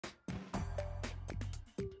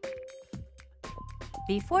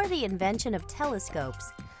Before the invention of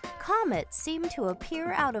telescopes, comets seem to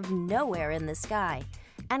appear out of nowhere in the sky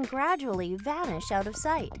and gradually vanish out of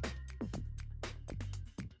sight.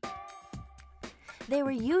 They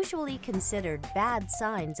were usually considered bad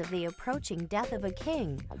signs of the approaching death of a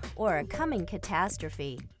king or a coming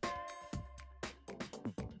catastrophe.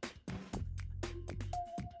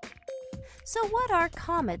 So what are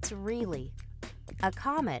comets really? A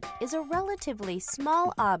comet is a relatively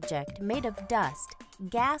small object made of dust,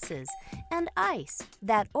 gases, and ice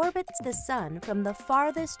that orbits the Sun from the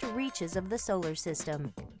farthest reaches of the solar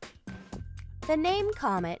system. The name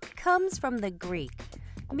comet comes from the Greek,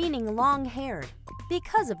 meaning long-haired,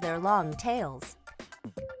 because of their long tails.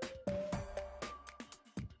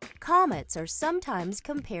 Comets are sometimes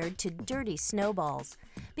compared to dirty snowballs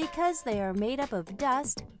because they are made up of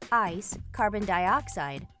dust, ice, carbon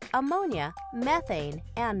dioxide, ammonia, methane,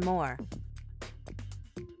 and more.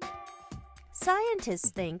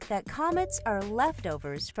 Scientists think that comets are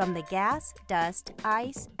leftovers from the gas, dust,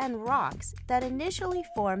 ice, and rocks that initially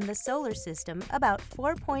formed the solar system about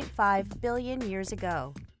 4.5 billion years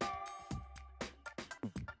ago.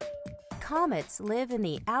 Comets live in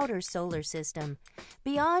the outer solar system,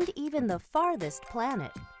 beyond even the farthest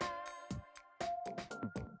planet.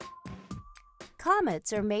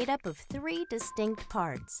 Comets are made up of three distinct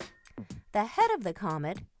parts. The head of the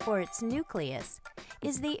comet, or its nucleus,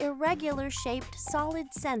 is the irregular-shaped solid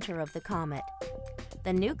center of the comet.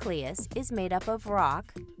 The nucleus is made up of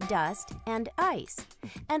rock, dust, and ice,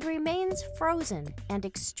 and remains frozen and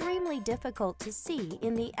extremely difficult to see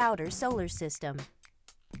in the outer solar system.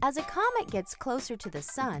 As a comet gets closer to the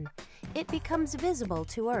Sun, it becomes visible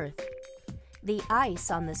to Earth. The ice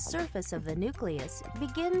on the surface of the nucleus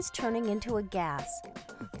begins turning into a gas,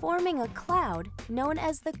 forming a cloud known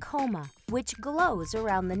as the coma, which glows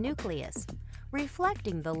around the nucleus,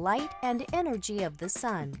 reflecting the light and energy of the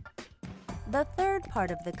Sun. The third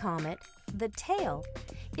part of the comet, the tail,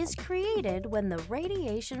 is created when the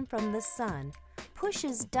radiation from the Sun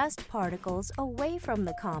pushes dust particles away from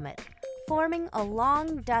the comet, forming a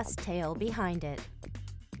long dust tail behind it.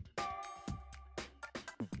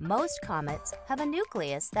 Most comets have a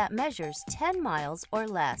nucleus that measures 10 miles or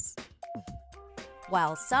less,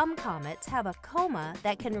 while some comets have a coma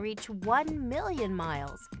that can reach 1 million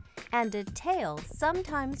miles and a tail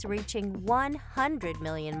sometimes reaching 100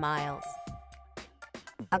 million miles.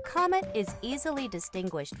 A comet is easily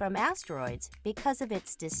distinguished from asteroids because of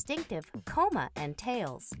its distinctive coma and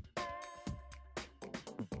tails.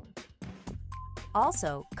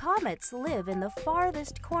 Also, comets live in the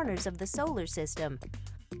farthest corners of the solar system,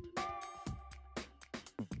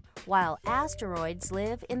 while asteroids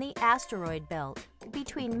live in the asteroid belt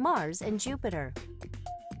between Mars and Jupiter.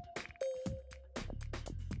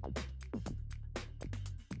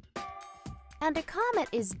 And a comet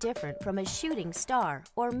is different from a shooting star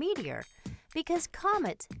or meteor because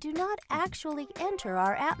comets do not actually enter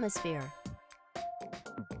our atmosphere.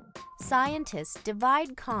 Scientists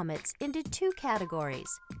divide comets into two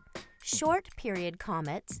categories: short-period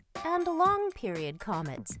comets and long-period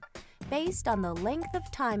comets, based on the length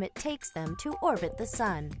of time it takes them to orbit the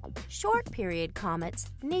Sun. Short-period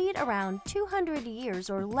comets need around 200 years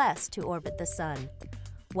or less to orbit the Sun,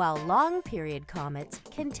 while long-period comets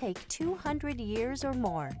can take 200 years or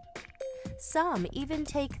more. Some even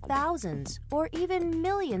take thousands or even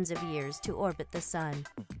millions of years to orbit the Sun.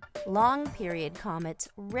 Long-period comets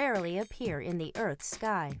rarely appear in the Earth's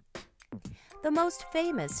sky. The most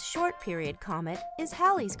famous short-period comet is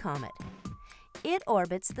Halley's Comet. It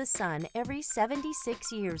orbits the Sun every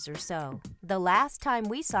 76 years or so. The last time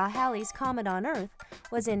we saw Halley's Comet on Earth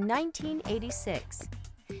was in 1986.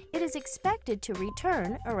 It is expected to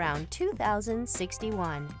return around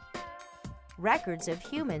 2061. Records of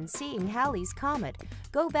humans seeing Halley's Comet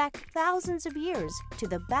go back thousands of years to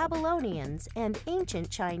the Babylonians and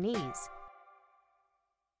ancient Chinese.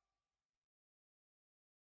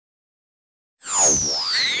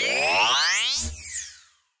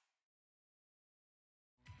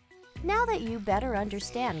 Now that you better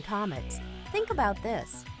understand comets, think about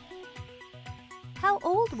this. How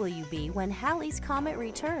old will you be when Halley's Comet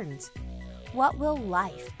returns? What will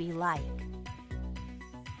life be like?